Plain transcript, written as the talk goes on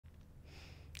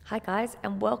Hi guys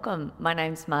and welcome. My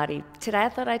name's Marty. Today I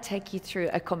thought I'd take you through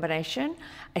a combination,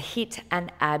 a HIIT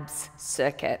and abs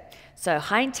circuit. So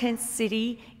high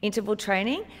intensity interval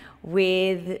training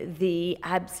with the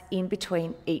abs in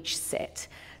between each set.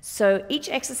 So each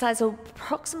exercise will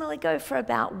approximately go for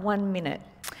about 1 minute.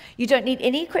 You don't need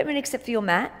any equipment except for your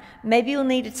mat. Maybe you'll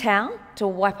need a towel to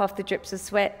wipe off the drips of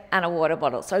sweat and a water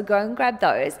bottle. So go and grab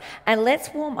those and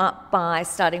let's warm up by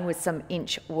starting with some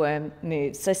inchworm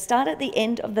moves. So start at the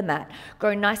end of the mat.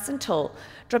 Go nice and tall.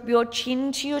 Drop your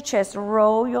chin to your chest.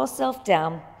 Roll yourself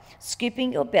down,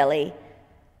 scooping your belly.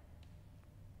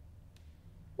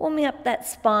 Warming up that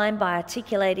spine by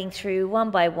articulating through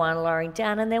one by one, lowering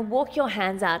down, and then walk your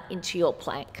hands out into your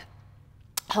plank.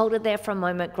 Hold it there for a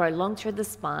moment, grow long through the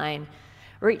spine,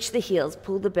 reach the heels,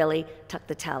 pull the belly, tuck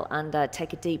the towel under,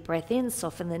 take a deep breath in,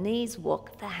 soften the knees,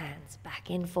 walk the hands back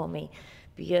in for me.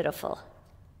 Beautiful.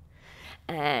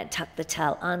 And tuck the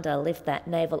towel under, lift that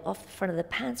navel off the front of the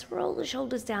pants, roll the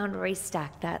shoulders down,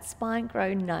 restack that spine,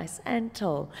 grow nice and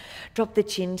tall. Drop the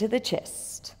chin to the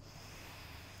chest.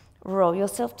 Roll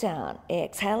yourself down,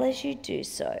 exhale as you do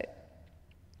so.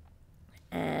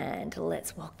 And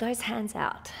let's walk those hands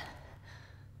out.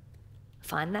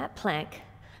 Find that plank,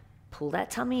 pull that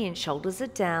tummy in, shoulders are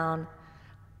down.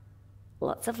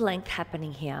 Lots of length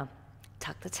happening here.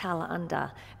 Tuck the towel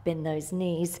under, bend those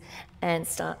knees and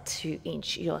start to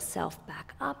inch yourself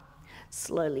back up.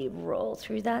 Slowly roll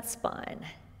through that spine.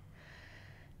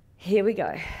 Here we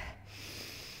go.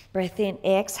 Breath in,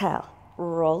 exhale,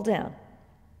 roll down.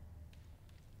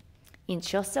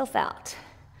 Inch yourself out.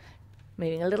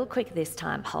 Moving a little quicker this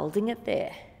time, holding it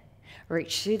there.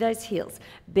 Reach through those heels,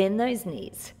 bend those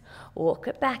knees, walk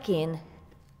it back in,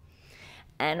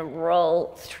 and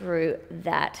roll through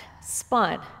that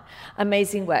spine.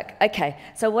 Amazing work. Okay,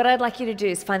 so what I'd like you to do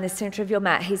is find the center of your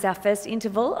mat. Here's our first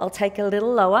interval. I'll take a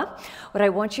little lower. What I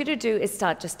want you to do is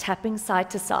start just tapping side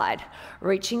to side,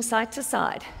 reaching side to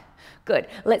side. Good.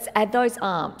 Let's add those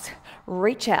arms.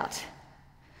 Reach out.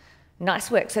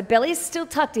 Nice work. So belly is still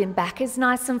tucked in, back is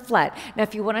nice and flat. Now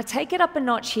if you want to take it up a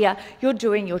notch here, you're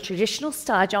doing your traditional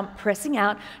star jump, pressing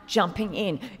out, jumping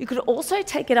in. You could also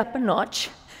take it up a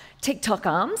notch, TikTok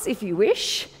arms if you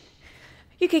wish.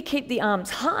 You could keep the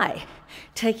arms high,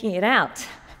 taking it out.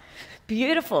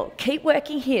 Beautiful. Keep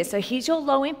working here. So here's your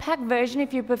low impact version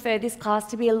if you prefer this class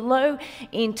to be a low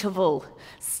interval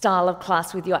style of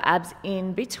class with your abs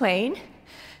in between.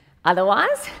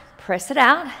 Otherwise, press it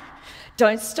out.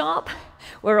 Don't stop.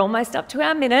 We're almost up to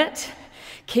our minute.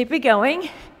 Keep it going.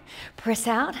 Press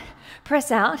out,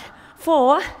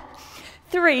 4,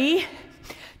 3,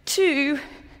 2,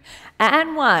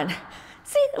 and 1.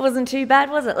 See, it wasn't too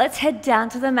bad, was it? Let's head down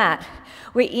to the mat.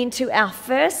 We're into our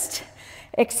first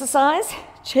exercise,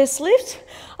 chest lift.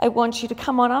 I want you to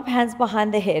come on up, hands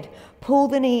behind the head. Pull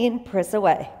the knee in, press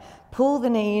away. Pull the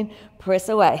knee in, press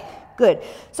away. Good.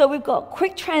 So we've got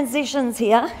quick transitions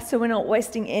here, so we're not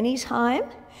wasting any time.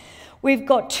 We've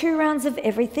got 2 rounds of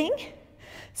everything.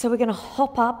 So we're going to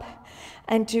hop up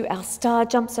and do our star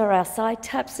jumps or our side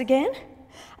taps again.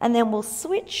 And then we'll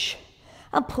switch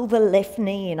and pull the left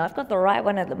knee in. I've got the right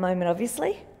one at the moment,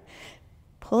 obviously.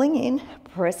 Pulling in,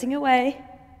 pressing away,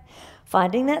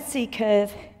 finding that C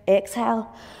curve.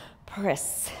 Exhale,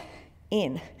 press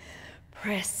in,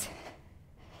 press.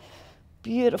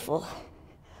 Beautiful.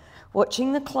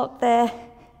 Watching the clock there.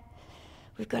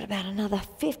 We've got about another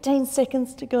 15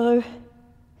 seconds to go.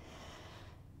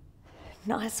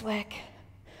 Nice work.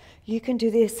 You can do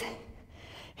this.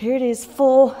 Here it is.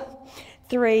 4,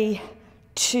 3,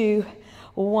 2,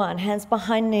 1. Hands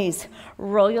behind knees.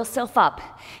 Roll yourself up.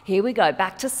 Here we go.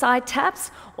 Back to side taps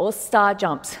or star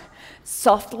jumps.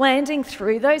 Soft landing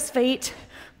through those feet.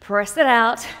 Press it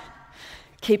out.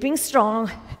 Keeping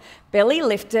strong. Belly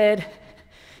lifted.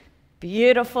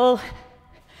 Beautiful.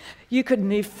 You could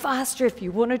move faster if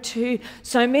you wanted to.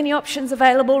 So many options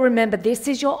available. Remember, this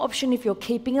is your option if you're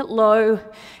keeping it low.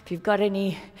 If you've got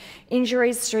any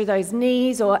injuries through those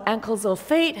knees or ankles or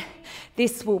feet,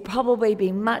 this will probably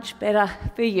be much better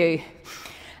for you.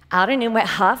 Out and in, we're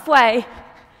halfway.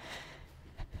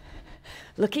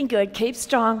 Looking good, keep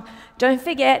strong. Don't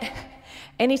forget,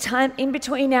 anytime in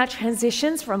between our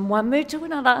transitions from one move to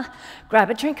another, grab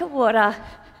a drink of water.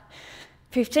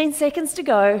 15 seconds to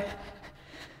go.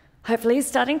 Hopefully you're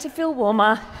starting to feel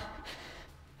warmer.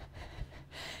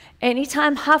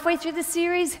 Anytime halfway through the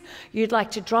series you'd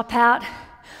like to drop out,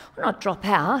 well, not drop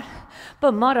out,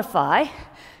 but modify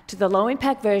to the low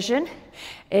impact version.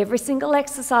 Every single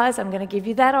exercise, I'm going to give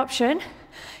you that option.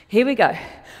 Here we go.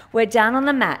 We're down on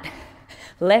the mat.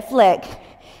 Left leg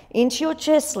into your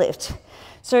chest lift.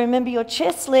 So remember, your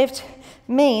chest lift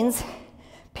means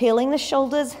Peeling the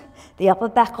shoulders, the upper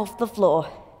back off the floor.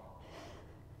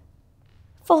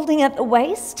 Folding at the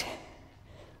waist,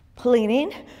 pulling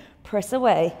in, press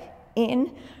away,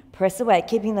 in, press away,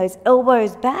 keeping those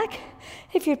elbows back.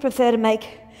 If you prefer to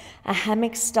make a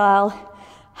hammock style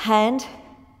hand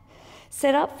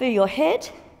set up for your head,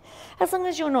 as long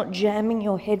as you're not jamming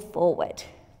your head forward.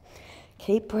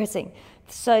 Keep pressing.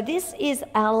 So this is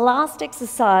our last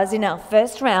exercise in our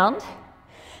first round,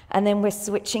 and then we're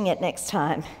switching it next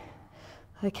time.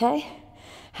 Okay?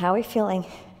 How are we feeling?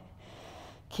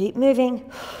 Keep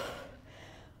moving.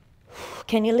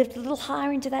 Can you lift a little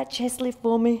higher into that chest lift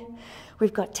for me?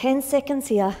 We've got 10 seconds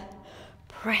here.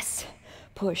 Press,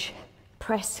 push,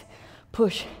 press,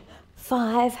 push.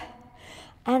 5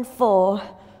 and 4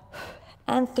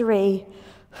 and 3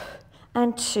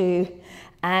 and 2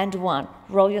 and 1.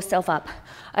 Roll yourself up.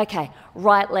 Okay,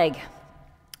 right leg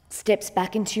steps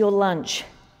back into your lunge.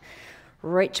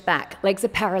 Reach back. Legs are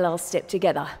parallel, step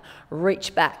together.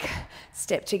 Reach back,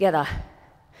 step together.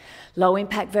 Low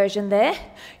impact version there.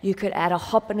 You could add a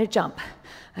hop and a jump.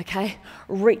 Okay,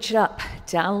 reach it up,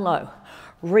 down low.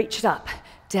 Reach it up,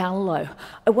 down low.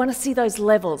 I want to see those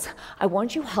levels. I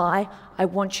want you high, I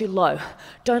want you low.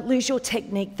 Don't lose your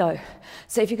technique though.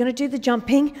 So if you're going to do the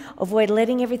jumping, avoid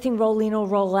letting everything roll in or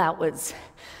roll outwards.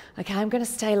 Okay, I'm going to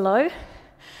stay low.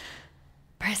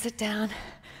 Press it down,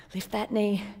 lift that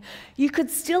knee. You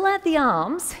could still add the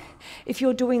arms if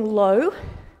you're doing low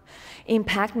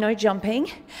impact, no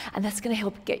jumping, and that's going to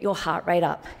help get your heart rate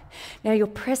up. Now you're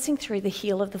pressing through the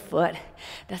heel of the foot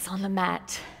that's on the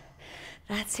mat.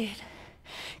 That's it.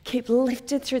 Keep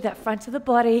lifted through that front of the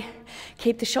body.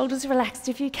 Keep the shoulders relaxed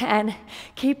if you can.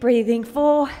 Keep breathing.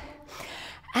 4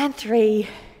 and 3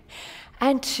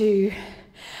 and 2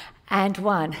 and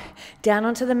 1. Down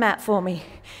onto the mat for me.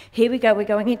 Here we go. We're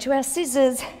going into our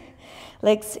scissors.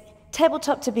 Legs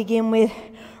tabletop to begin with.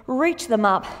 Reach them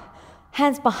up.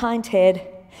 Hands behind head.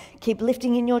 Keep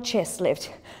lifting in your chest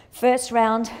lift. First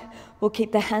round, we'll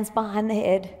keep the hands behind the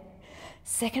head.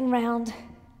 Second round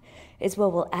is where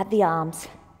we'll add the arms.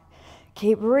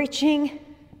 Keep reaching.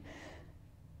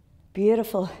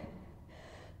 Beautiful.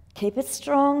 Keep it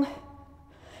strong.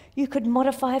 You could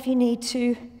modify if you need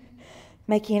to,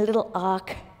 making a little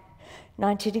arc,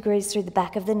 90 degrees through the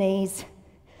back of the knees.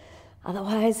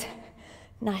 Otherwise,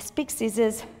 nice big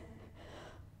scissors.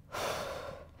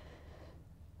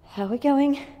 How are we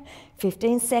going?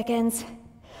 15 seconds.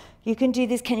 You can do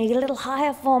this. Can you get a little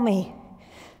higher for me?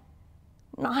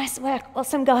 Nice work.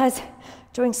 Awesome, guys.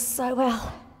 Doing so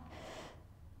well.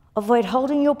 Avoid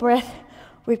holding your breath.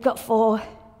 We've got 4.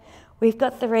 We've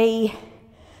got 3.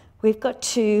 We've got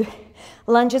 2.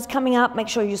 Lunges coming up. Make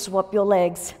sure you swap your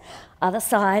legs. Other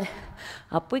side.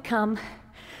 Up we come.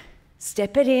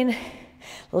 Step it in.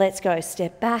 Let's go.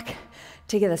 Step back.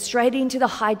 Together. Straight into the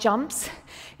high jumps.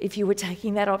 If you were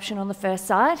taking that option on the first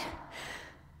side.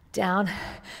 Down.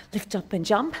 Lift up and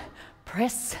jump.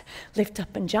 Press. Lift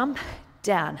up and jump.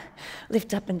 Down.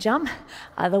 Lift up and jump.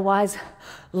 Otherwise,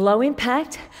 low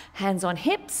impact. Hands on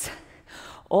hips.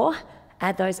 Or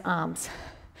add those arms.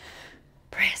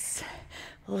 Press.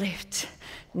 Lift.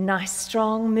 Nice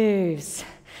strong moves.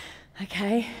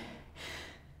 Okay?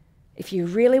 If you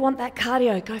really want that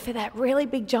cardio, go for that really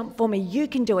big jump for me. You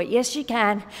can do it. Yes, you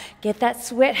can. Get that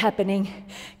sweat happening.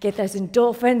 Get those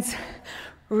endorphins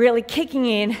really kicking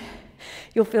in.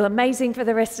 You'll feel amazing for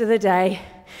the rest of the day.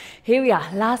 Here we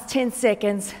are, last 10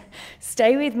 seconds.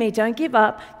 Stay with me, don't give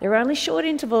up. They're only short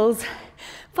intervals.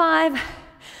 5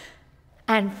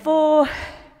 and 4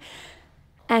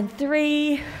 and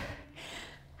 3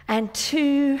 and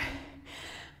 2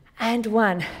 and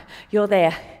 1. You're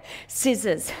there.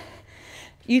 Scissors.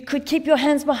 You could keep your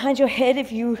hands behind your head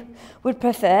if you would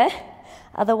prefer.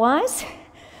 Otherwise,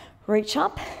 reach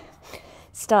up.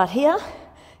 Start here,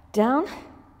 down.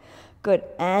 Good.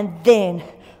 And then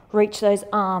reach those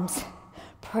arms.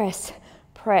 Press,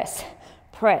 press,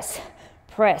 press,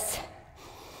 press.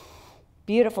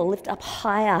 Beautiful. Lift up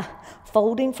higher.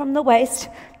 Folding from the waist,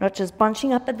 not just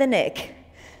bunching up at the neck.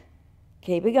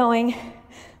 Keep it going.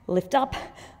 Lift up,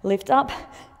 lift up.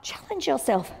 Challenge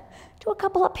yourself. Do a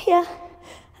couple up here,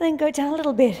 and then go down a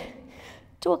little bit.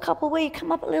 Do a couple where you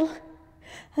come up a little, and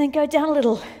then go down a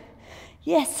little.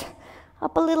 Yes,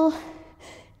 up a little,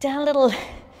 down a little.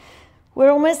 We're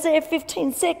almost there,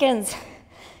 15 seconds.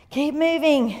 Keep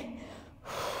moving.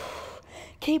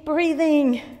 Keep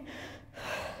breathing.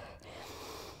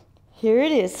 Here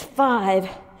it is, 5,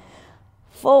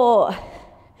 4,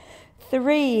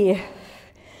 3,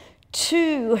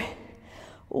 2,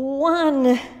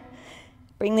 1.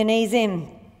 Bring the knees in.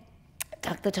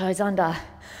 Tuck the toes under.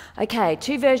 Okay,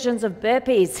 2 versions of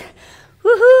burpees.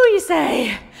 Woohoo, you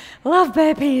say. Love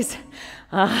burpees.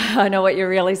 I know what you're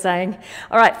really saying.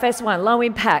 All right, first one, low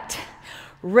impact.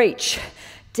 Reach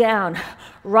down,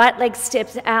 right leg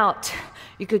steps out.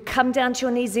 You could come down to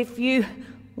your knees if you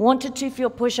wanted to for your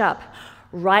push-up.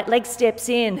 Right leg steps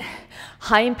in,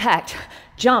 high impact,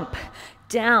 jump,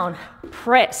 down,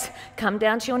 press. Come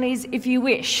down to your knees if you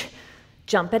wish.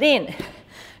 Jump it in,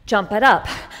 jump it up.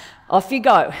 Off you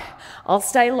go. I'll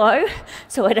stay low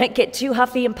so I don't get too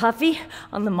huffy and puffy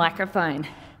on the microphone.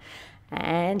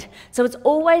 And so it's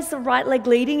always the right leg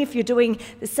leading if you're doing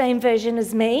the same version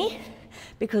as me,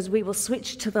 because we will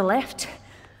switch to the left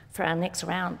for our next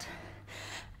round.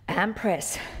 And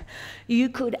press. You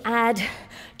could add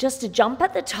just a jump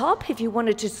at the top if you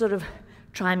wanted to sort of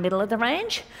try middle of the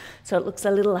range. So it looks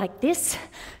a little like this.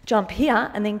 Jump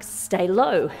here and then stay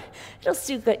low. It'll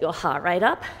still get your heart rate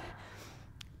up.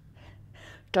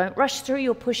 Don't rush through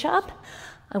your push-up.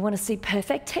 I want to see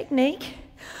perfect technique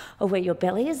of where your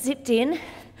belly is zipped in,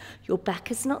 your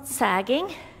back is not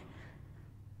sagging,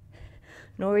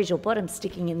 nor is your bottom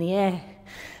sticking in the air.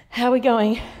 How are we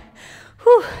going?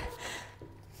 Whew.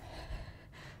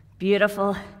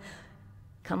 Beautiful.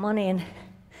 Come on in.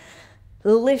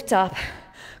 Little lift up.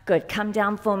 Good, come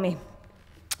down for me.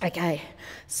 Okay,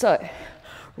 so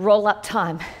roll up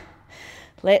time.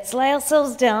 Let's lay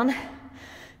ourselves down.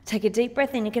 Take a deep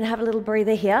breath in. You can have a little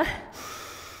breather here.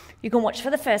 You can watch for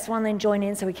the first one, then join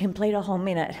in so we complete a whole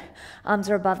minute.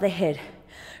 Arms are above the head.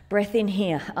 Breath in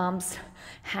here. Arms,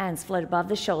 hands float above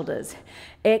the shoulders.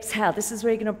 Exhale. This is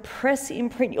where you're going to press,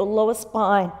 imprint your lower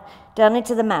spine down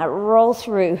into the mat. Roll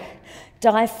through.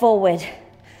 Dive forward.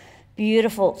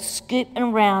 Beautiful. Scoop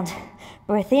and round.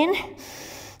 Breath in.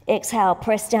 Exhale.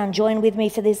 Press down. Join with me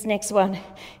for this next one.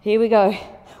 Here we go.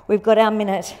 We've got our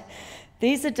minute.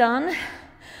 These are done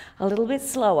a little bit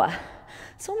slower.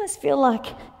 It's almost feel like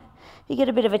you get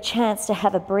a bit of a chance to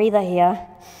have a breather here.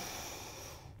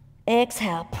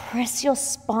 Exhale, press your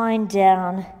spine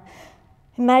down.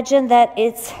 Imagine that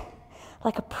it's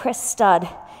like a press stud.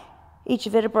 Each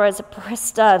vertebra is a press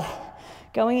stud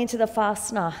going into the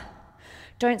fastener.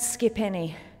 Don't skip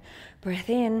any. Breath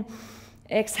in,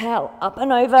 exhale, up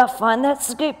and over, find that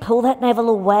scoop, pull that navel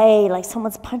away like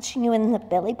someone's punching you in the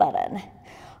belly button.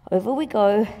 Over we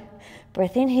go.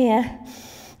 Breath in here.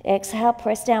 Exhale,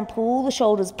 press down, pull the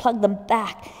shoulders, plug them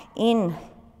back in.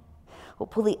 Or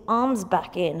pull the arms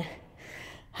back in.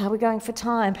 How are we going for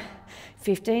time?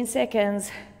 15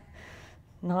 seconds.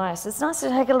 Nice. It's nice to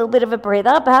take a little bit of a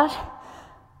breather, but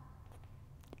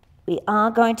we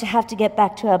are going to have to get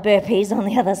back to our burpees on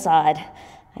the other side.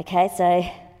 Okay, so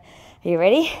are you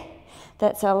ready?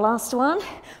 That's our last one.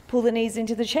 Pull the knees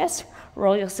into the chest.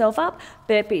 Roll yourself up.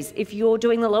 Burpees. If you're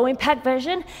doing the low impact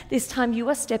version, this time you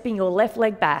are stepping your left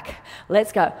leg back.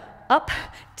 Let's go. Up,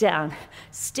 down,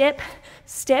 step,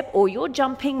 step, or you're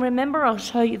jumping. Remember, I'll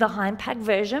show you the high impact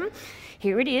version.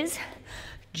 Here it is.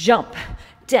 Jump,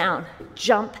 down,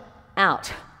 jump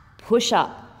out, push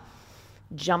up,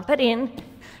 jump it in,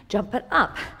 jump it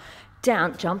up,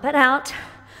 down, jump it out,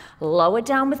 lower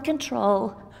down with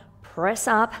control, press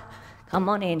up, come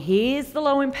on in. Here's the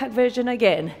low impact version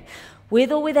again.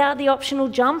 With or without the optional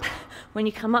jump, when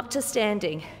you come up to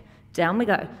standing, down we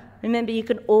go. Remember, you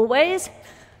can always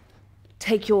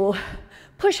take your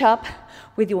push up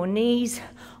with your knees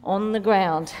on the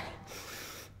ground.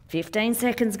 15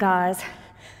 seconds, guys.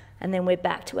 And then we're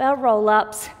back to our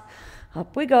roll-ups.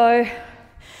 Up we go.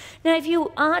 Now, if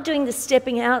you are doing the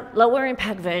stepping out lower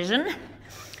impact version,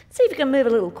 see if you can move a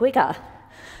little quicker.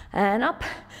 And up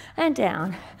and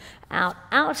down, out,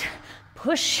 out,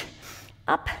 push,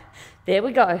 up. There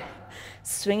we go.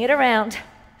 Swing it around.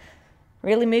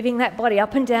 Really moving that body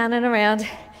up and down and around.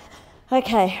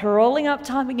 Okay, rolling up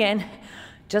time again.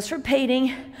 Just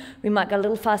repeating. We might go a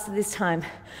little faster this time.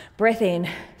 Breath in.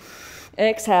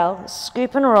 Exhale.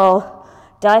 Scoop and roll.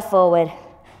 Dive forward.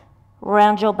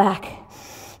 Round your back.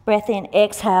 Breath in.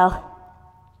 Exhale.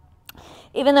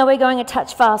 Even though we're going a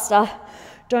touch faster,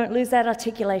 don't lose that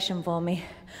articulation for me.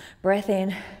 Breath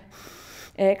in.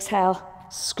 Exhale.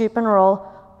 Scoop and roll.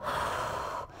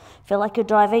 Feel like you're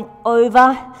driving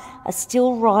over a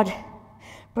steel rod.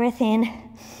 Breath in.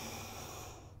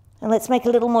 And let's make it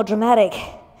a little more dramatic.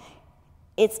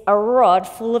 It's a rod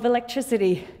full of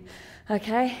electricity.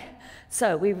 Okay?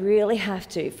 So we really have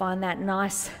to find that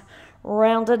nice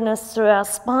roundedness through our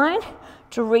spine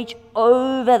to reach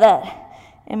over that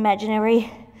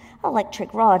imaginary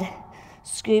electric rod.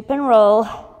 Scoop and roll.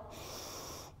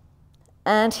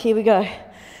 And here we go.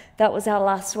 That was our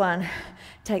last one.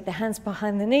 Take the hands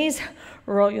behind the knees,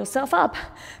 roll yourself up.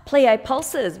 Plie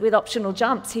pulses with optional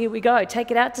jumps. Here we go.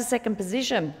 Take it out to second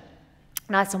position.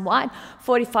 Nice and wide,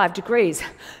 45 degrees.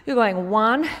 You're going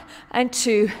 1 and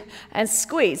 2 and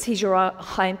squeeze. Here's your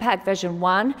high impact version.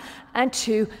 1 and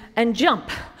 2 and jump.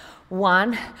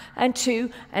 1 and 2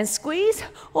 and squeeze,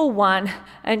 or 1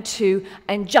 and 2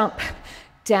 and jump.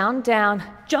 Down, down,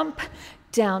 jump,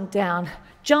 down, down,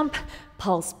 jump,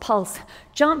 pulse, pulse,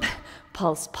 jump,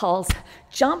 pulse, pulse,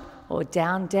 jump, or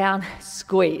down, down,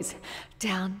 squeeze.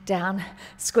 Down, down,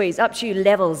 squeeze. Up to you,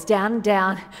 levels, down,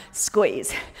 down,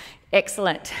 squeeze.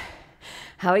 Excellent.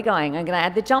 How are we going? I'm going to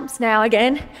add the jumps now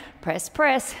again. Press,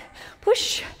 press,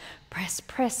 push, press,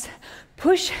 press,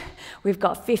 push. We've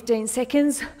got 15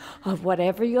 seconds of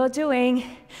whatever you're doing.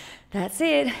 That's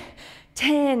it.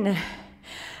 10,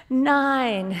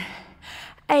 9,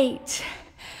 8,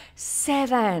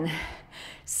 7,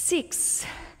 6,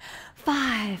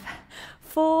 5,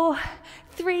 4,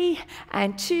 3,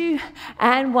 and 2,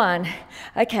 and 1.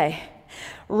 Okay.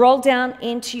 Roll down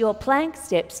into your plank,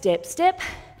 step, step, step.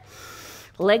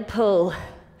 Leg pull.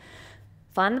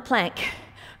 Find the plank,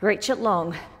 reach it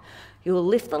long. You will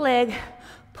lift the leg,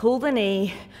 pull the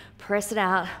knee, press it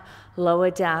out,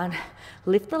 lower down.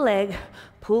 Lift the leg,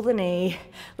 pull the knee.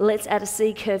 Let's add a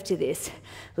C curve to this.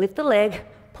 Lift the leg,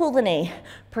 pull the knee,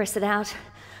 press it out.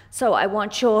 So I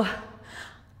want your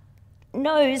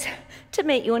nose to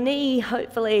meet your knee,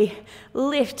 hopefully.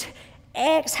 Lift,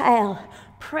 exhale,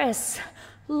 press,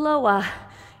 lower,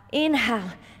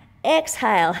 inhale,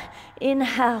 exhale,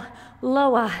 inhale,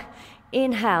 lower,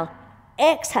 inhale,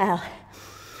 exhale.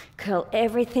 Curl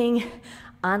everything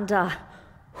under.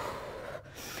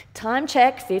 Time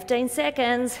check, 15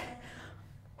 seconds.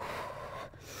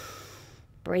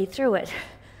 Breathe through it.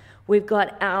 We've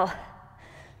got our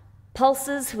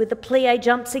pulses with the plie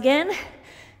jumps again.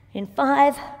 In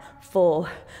 5, 4,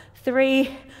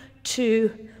 3,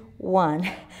 2,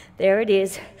 1. There it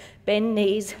is. Bend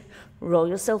knees, roll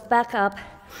yourself back up,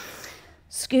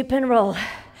 scoop and roll,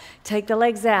 take the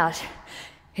legs out.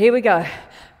 Here we go.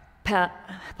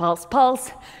 Pulse,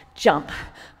 pulse, jump,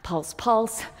 pulse,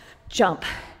 pulse, jump.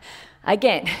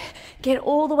 Again, get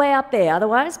all the way up there,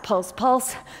 otherwise pulse,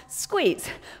 pulse, squeeze,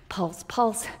 pulse,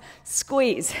 pulse,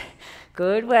 squeeze.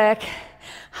 Good work.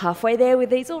 Halfway there with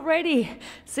these already.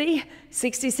 See,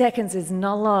 60 seconds is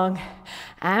not long.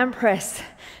 And press.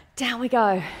 Down we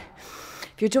go.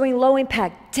 If you're doing low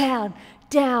impact, down,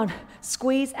 down,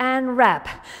 squeeze and wrap.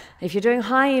 If you're doing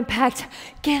high impact,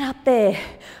 get up there.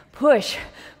 Push,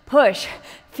 push,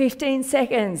 15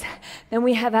 seconds. Then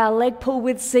we have our leg pull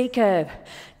with C curve.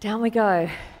 Down we go.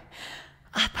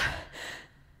 Up,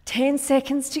 10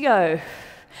 seconds to go.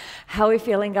 How are we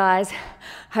feeling, guys?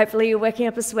 Hopefully you're working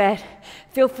up a sweat.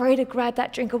 Feel free to grab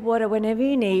that drink of water whenever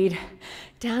you need.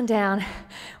 Down, down.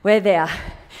 We're there.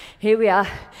 Here we are.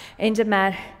 End of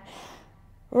mat.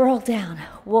 Roll down.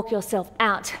 Walk yourself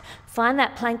out. Find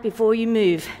that plank before you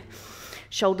move.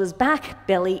 Shoulders back,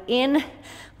 belly in.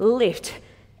 Lift.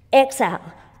 Exhale.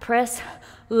 Press.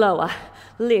 Lower.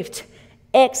 Lift.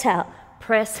 Exhale.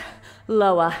 Press.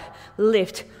 Lower.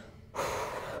 Lift.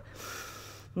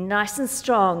 Nice and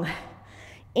strong.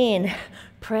 In.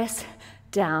 Press.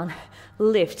 Down.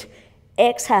 Lift.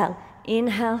 Exhale.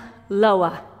 Inhale.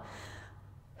 Lower.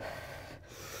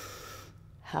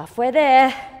 Halfway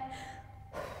there.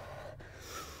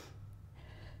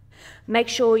 Make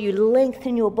sure you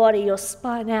lengthen your body, your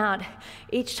spine out.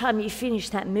 Each time you finish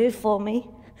that move for me,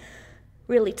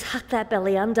 really tuck that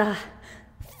belly under.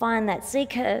 Find that C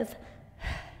curve.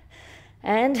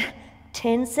 And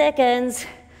 10 seconds.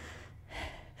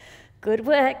 Good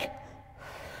work.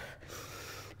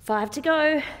 5 to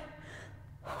go.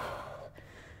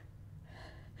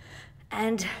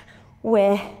 And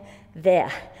we're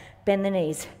there. Bend the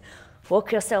knees.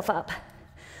 Walk yourself up.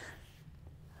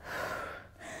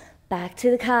 Back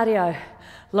to the cardio.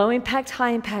 Low impact, high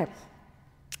impact.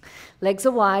 Legs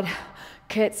are wide.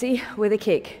 Curtsy with a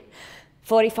kick.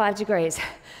 45 degrees.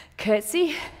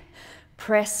 Curtsy,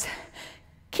 press,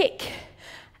 kick.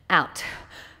 Out.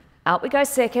 Out we go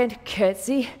second.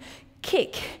 Curtsy,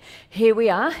 kick. Here we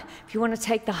are. If you want to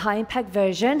take the high impact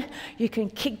version, you can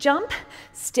kick, jump,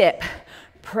 step,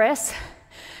 press,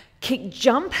 kick,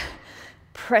 jump,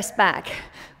 press back.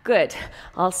 Good.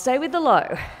 I'll stay with the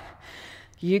low.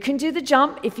 You can do the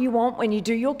jump if you want when you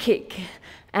do your kick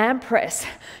and press.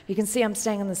 You can see I'm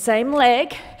staying on the same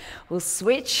leg. We'll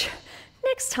switch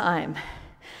next time.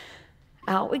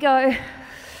 Out we go.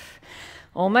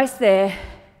 Almost there.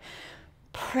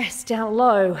 Press down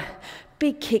low.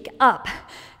 Big kick up,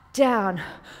 down,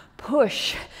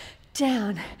 push,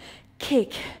 down,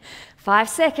 kick. 5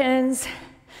 seconds.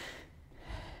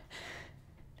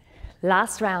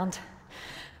 Last round.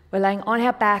 We're laying on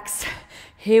our backs.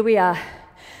 Here we are.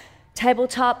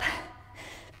 Tabletop,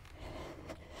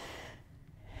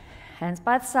 Hands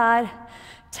by the side,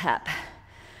 tap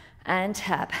and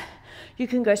tap. You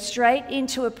can go straight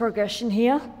into a progression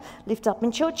here. Lift up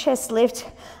into your chest lift.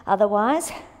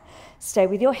 Otherwise, stay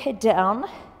with your head down.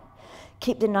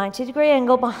 Keep the 90-degree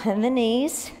angle behind the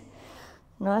knees.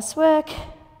 Nice work.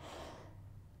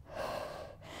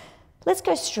 Let's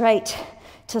go straight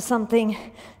to something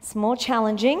that's more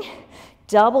challenging.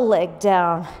 Double leg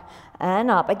down and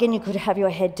up. Again, you could have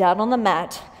your head down on the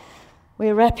mat.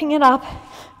 We're wrapping it up.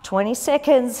 20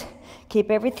 seconds. Keep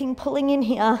everything pulling in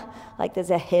here like there's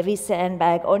a heavy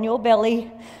sandbag on your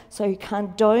belly so you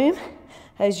can't dome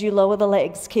as you lower the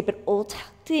legs. Keep it all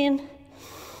tucked in.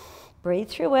 Breathe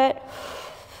through it.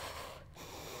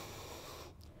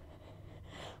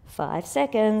 5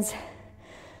 seconds.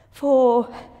 4,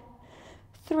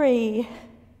 3,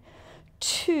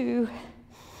 2,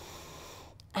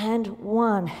 and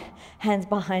 1. Hands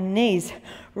behind knees.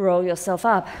 Roll yourself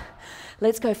up.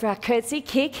 Let's go for our curtsy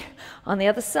kick on the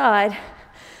other side.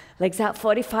 Legs out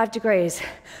 45 degrees.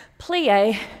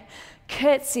 Plie,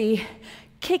 curtsy,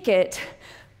 kick it,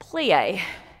 plie.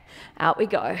 Out we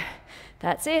go.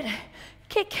 That's it.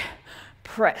 Kick,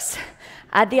 press.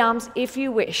 Add the arms if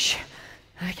you wish.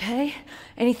 Okay?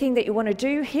 Anything that you want to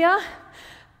do here,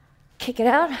 kick it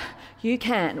out. You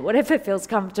can, whatever feels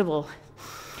comfortable.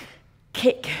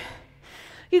 Kick.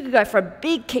 You could go for a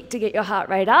big kick to get your heart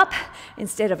rate up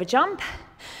instead of a jump,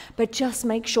 but just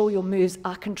make sure your moves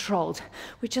are controlled.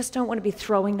 We just don't want to be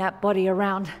throwing that body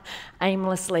around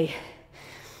aimlessly.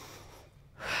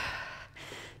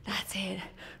 That's it.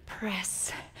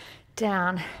 Press,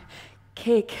 down,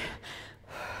 kick.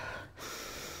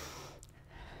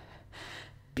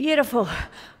 Beautiful.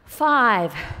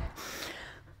 5,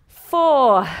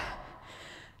 4,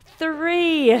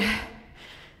 3,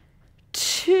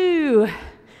 2,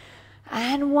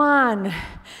 and 1.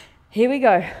 Here we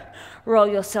go. Roll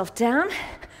yourself down.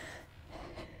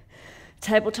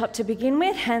 Tabletop to begin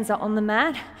with. Hands are on the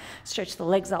mat. Stretch the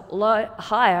legs up low,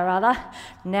 higher rather.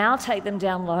 Now take them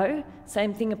down low.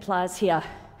 Same thing applies here.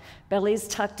 Belly's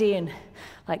tucked in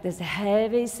like there's a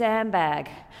heavy sandbag.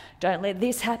 Don't let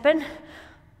this happen.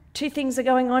 2 things are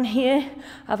going on here.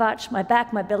 I've arched my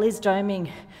back, my belly's doming.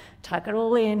 Tuck it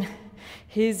all in.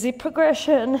 Here's the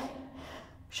progression.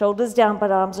 Shoulders down,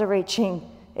 but arms are reaching.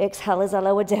 Exhale as I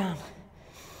lower down.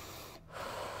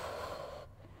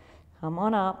 Come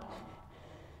on up.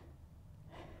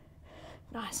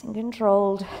 Nice and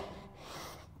controlled.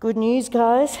 Good news,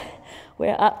 guys.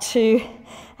 We're up to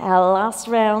our last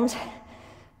round.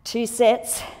 2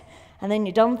 sets, and then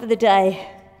you're done for the day.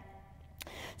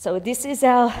 So this is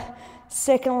our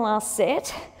second last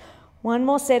set. 1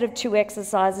 more set of 2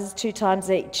 exercises, 2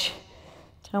 times each.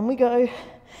 Down we go.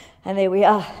 And there we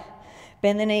are.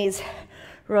 Bend the knees.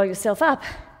 Roll yourself up.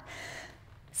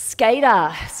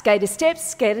 Skater. Skater steps,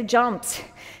 skater jumps.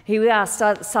 Here we are,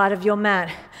 start at the side of your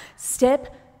mat.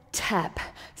 Step, tap.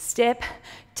 Step,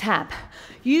 tap.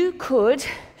 You could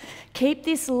keep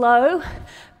this low,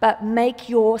 but make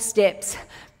your steps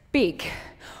big.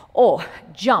 Or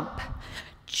jump.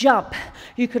 Jump.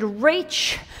 You could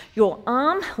reach your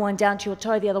arm, one down to your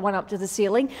toe, the other one up to the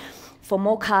ceiling, for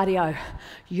more cardio.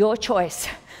 Your choice.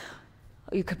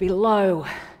 You could be low.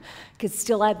 You could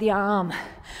still add the arm.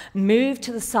 Move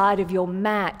to the side of your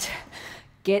mat.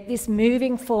 Get this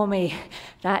moving for me.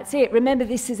 That's it. Remember,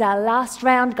 this is our last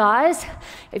round, guys.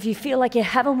 If you feel like you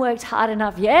haven't worked hard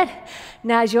enough yet,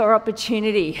 now's your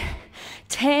opportunity.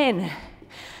 10,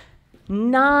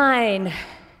 9,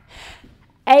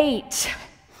 8,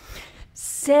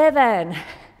 7,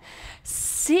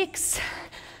 6,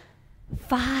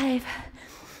 5,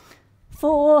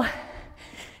 4,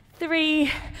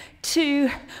 3, 2,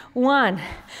 1.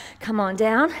 Come on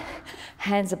down.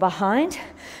 Hands are behind.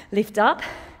 Lift up.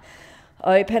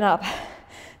 Open up.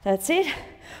 That's it.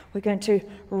 We're going to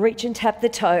reach and tap the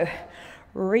toe.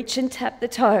 Reach and tap the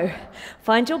toe.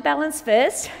 Find your balance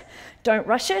first. Don't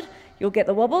rush it. You'll get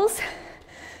the wobbles.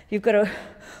 You've got to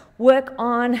work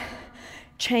on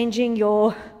changing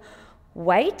your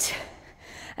weight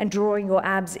and drawing your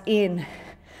abs in.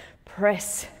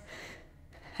 Press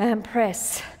and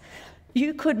press.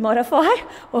 You could modify.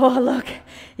 Oh, look,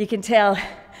 you can tell.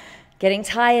 Getting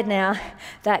tired now.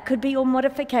 That could be your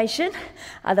modification.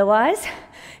 Otherwise,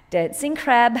 dancing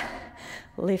crab.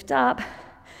 Lift up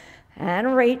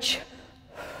and reach.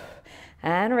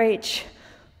 And reach.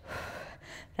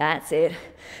 That's it.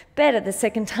 Better the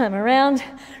second time around.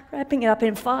 Wrapping it up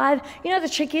in 5. You know the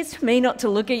trick is for me not to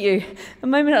look at you. The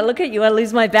moment I look at you, I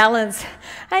lose my balance.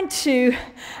 And 2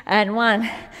 and 1.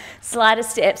 Slider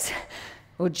steps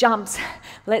or jumps.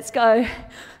 Let's go.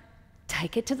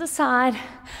 take it to the side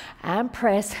and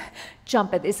press,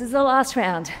 jump it. This is the last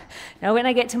round. Now when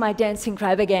I get to my dancing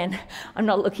crab again, I'm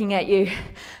not looking at you,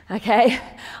 okay?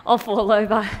 I'll fall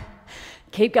over.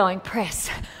 Keep going, press,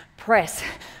 press,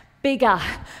 bigger,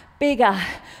 bigger,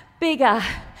 bigger.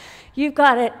 You've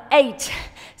got it. 8,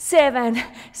 7,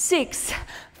 6,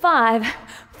 5,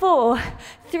 4,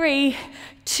 3,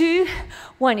 2,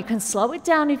 1. You can slow it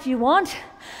down if you want,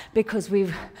 because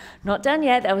we've not done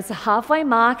yet. That was the halfway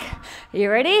mark. Are you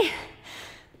ready?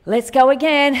 Let's go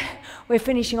again. We're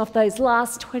finishing off those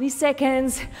last 20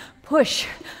 seconds. Push,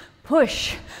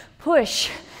 push, push.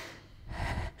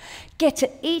 Get to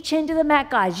each end of the mat,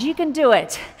 guys. You can do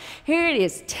it. Here it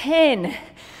is. 10,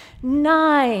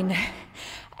 9,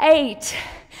 8,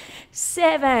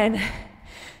 7,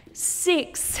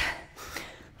 6,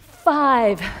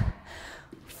 5,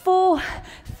 4,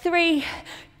 3,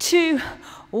 2,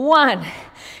 1.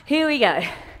 Here we go.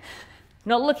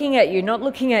 Not looking at you, not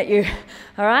looking at you.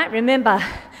 All right, remember,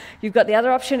 you've got the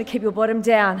other option to keep your bottom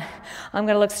down. I'm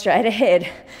going to look straight ahead.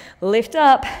 Lift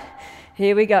up.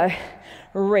 Here we go.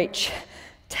 Reach,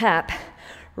 tap,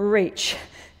 reach,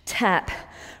 tap.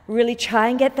 Really try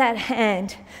and get that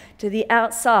hand to the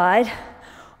outside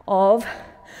of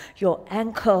your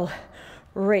ankle.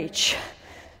 Reach.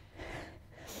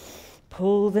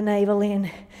 Pull the navel in.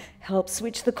 Help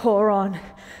switch the core on.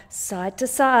 Side to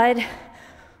side.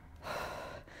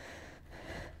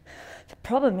 The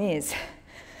problem is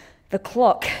the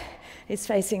clock is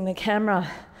facing the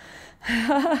camera.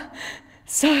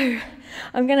 So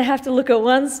I'm going to have to look at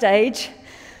one stage.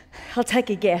 I'll take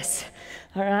a guess.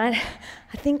 All right?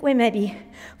 I think we're maybe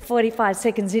 45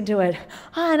 seconds into it.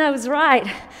 Oh, and I was right.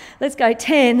 Let's go.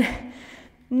 10,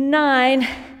 9,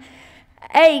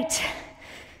 8,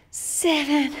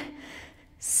 7,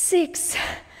 6,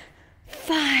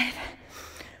 5,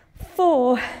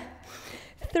 4,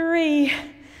 3,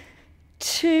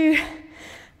 2,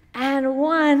 and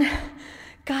 1.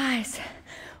 Guys,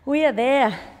 we are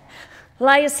there.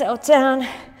 Lay yourself down.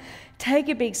 Take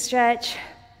a big stretch.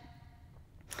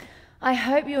 I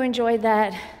hope you enjoyed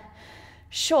that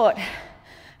short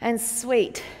and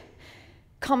sweet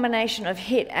combination of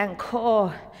HIIT and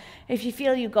core. If you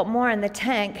feel you've got more in the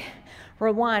tank,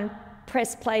 rewind,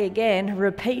 press play again,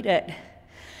 repeat it.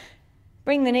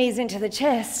 Bring the knees into the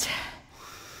chest.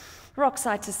 Rock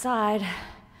side to side.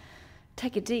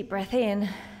 Take a deep breath in.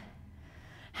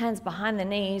 Hands behind the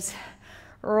knees.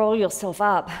 Roll yourself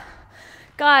up.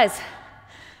 Guys,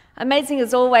 amazing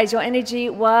as always. Your energy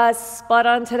was spot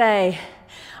on today.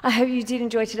 I hope you did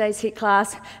enjoy today's HIIT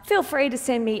class. Feel free to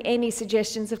send me any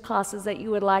suggestions of classes that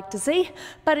you would like to see.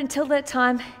 But until that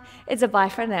time, it's a bye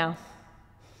for now.